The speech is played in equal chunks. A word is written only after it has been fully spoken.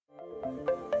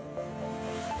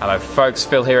Hello folks,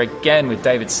 Phil here again with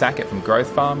David Sackett from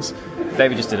Growth Farms.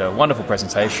 David just did a wonderful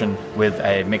presentation with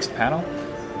a mixed panel,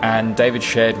 and David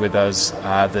shared with us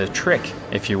the trick,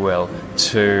 if you will,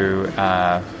 to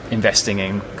investing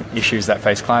in issues that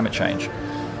face climate change.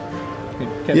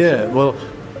 Yeah, well,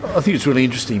 I think it's really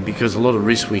interesting because a lot of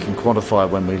risk we can quantify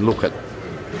when we look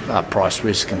at price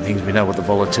risk and things. We know what the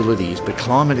volatility is, but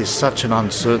climate is such an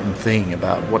uncertain thing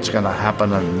about what's going to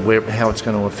happen and how it's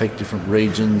going to affect different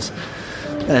regions.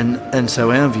 And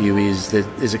so our view is that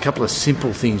there's a couple of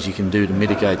simple things you can do to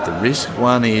mitigate the risk.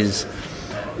 One is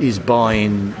buy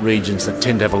in regions that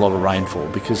tend to have a lot of rainfall,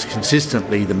 because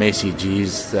consistently the message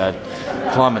is that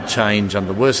climate change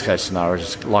under the worst case scenario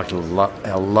is likely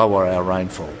to lower our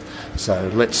rainfall.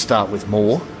 So let's start with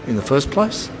more in the first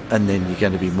place, and then you're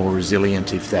going to be more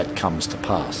resilient if that comes to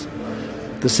pass.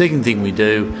 The second thing we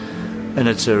do, and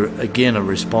it's again a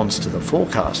response to the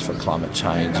forecast for climate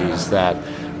change, is that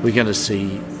we're going to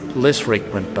see less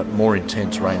frequent but more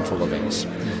intense rainfall events.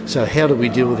 So how do we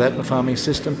deal with that in the farming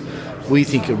system? We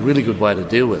think a really good way to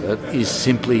deal with it is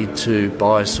simply to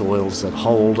buy soils that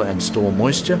hold and store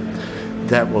moisture.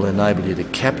 That will enable you to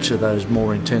capture those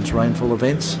more intense rainfall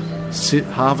events,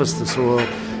 harvest the soil,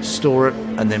 store it,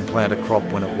 and then plant a crop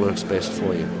when it works best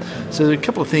for you. So there are a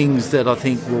couple of things that I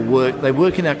think will work. They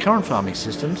work in our current farming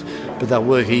systems, but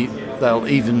they'll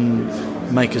even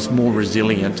make us more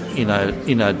resilient in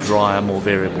a drier, more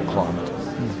variable climate.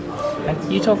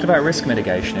 And you talked about risk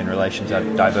mitigation in relation to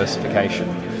diversification.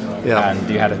 Yeah. And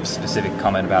you had a specific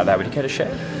comment about that. Would you care to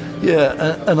share?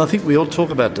 Yeah, and I think we all talk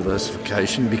about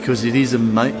diversification because it is a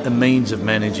means of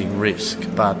managing risk.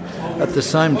 But at the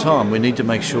same time, we need to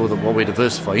make sure that what we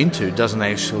diversify into doesn't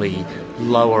actually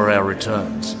lower our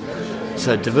returns.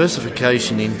 So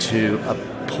diversification into a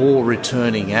poor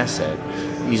returning asset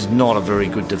is not a very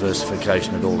good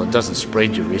diversification at all. It doesn't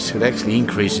spread your risk. It actually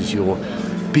increases your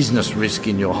business risk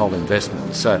in your whole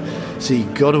investment. So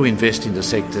you've got to invest into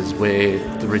sectors where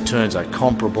the returns are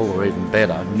comparable or even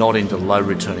better, not into low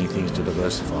returning things to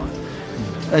diversify.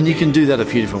 And you can do that a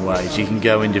few different ways. You can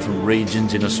go in different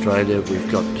regions in Australia.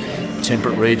 We've got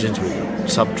temperate regions, we've got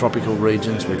subtropical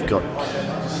regions, we've got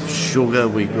sugar,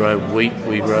 we grow wheat,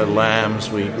 we grow lambs,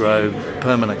 we grow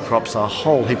permanent crops, a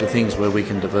whole heap of things where we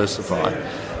can diversify.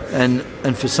 And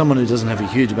for someone who doesn't have a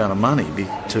huge amount of money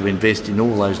to invest in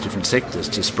all those different sectors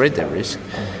to spread their risk,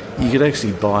 you could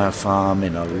actually buy a farm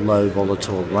in a low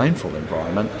volatile rainfall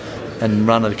environment and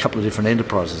run a couple of different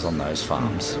enterprises on those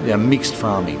farms. Mixed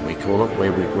farming, we call it,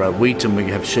 where we grow wheat and we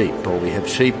have sheep, or we have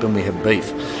sheep and we have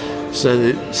beef. So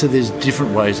there's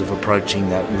different ways of approaching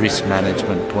that risk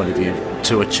management point of view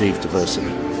to achieve diversity.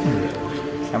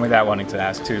 And without wanting to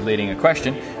ask too leading a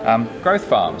question, Growth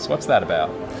Farms, what's that about?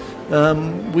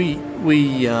 We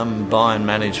buy and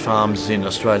manage farms in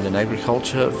Australian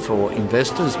agriculture for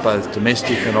investors, both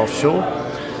domestic and offshore.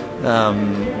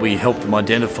 We help them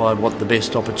identify what the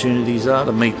best opportunities are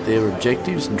to meet their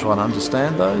objectives and try and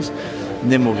understand those. And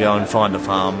then we'll go and find a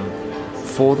farm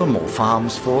for them or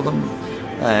farms for them.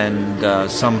 And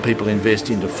some people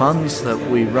invest into funds that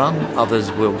we run.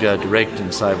 Others will go direct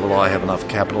and say, well, I have enough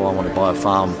capital, I want to buy a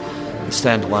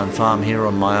standalone farm here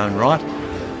on my own right.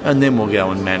 And then we'll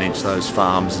go and manage those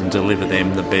farms and deliver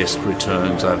them the best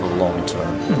returns over the long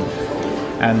term.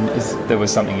 And there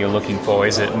was something you're looking for?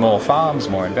 Is it more farms,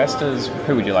 more investors?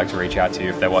 Who would you like to reach out to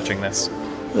if they're watching this?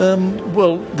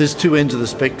 Well, there's two ends of the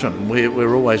spectrum.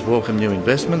 We're always welcome new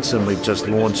investments, and we've just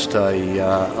launched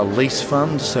a lease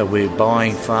fund. So we're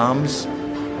buying farms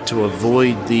to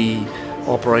avoid the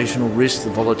operational risk,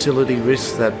 the volatility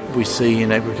risk that we see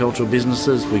in agricultural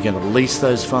businesses. We're going to lease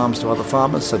those farms to other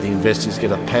farmers, so the investors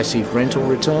get a passive rental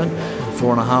return,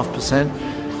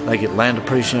 4.5%. They get land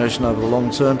appreciation over the long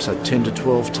term, so 10 to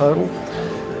 12 total.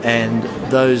 And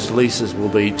those leases will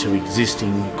be to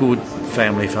existing good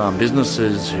family farm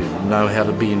businesses who know how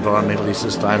to be environmentally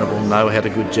sustainable, know how to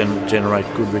generate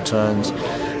good returns,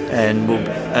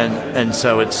 and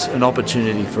so it's an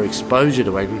opportunity for exposure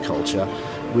to agriculture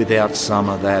without some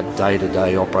of that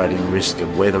day-to-day operating risk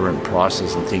of weather and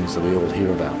prices and things that we all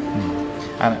hear about.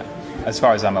 And as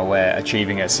far as I'm aware,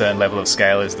 achieving a certain level of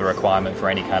scale is the requirement for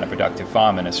any kind of productive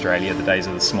farm in Australia. The days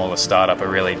of the smaller startup are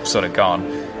really sort of gone.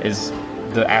 Is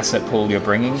the asset pool you're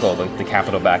bringing, or the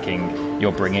capital backing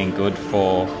you're bringing, good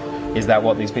for? Is that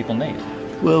what these people need?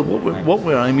 Well, what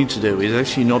we're aiming to do is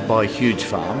actually not buy huge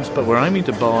farms, but we're aiming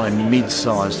to buy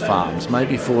mid-sized farms,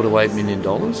 maybe $4 to $8 million.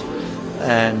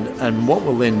 And what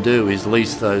we'll then do is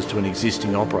lease those to an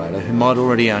existing operator who might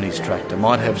already own his tractor,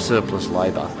 might have surplus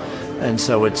labour. And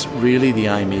so it's really, the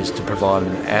aim is to provide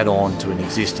an add-on to an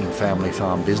existing family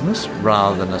farm business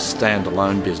rather than a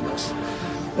standalone business.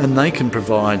 And they can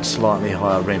provide slightly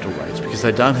higher rental rates because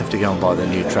they don't have to go and buy their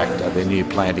new tractor, their new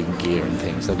planting gear and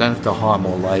things. They don't have to hire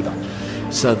more labour.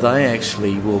 So they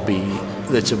actually will be,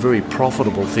 that's a very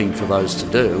profitable thing for those to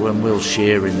do, and we'll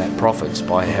share in that profits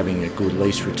by having a good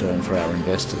lease return for our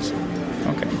investors.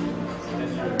 Okay.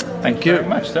 Thank you very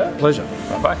much, sir. Pleasure.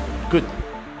 Bye-bye. Good.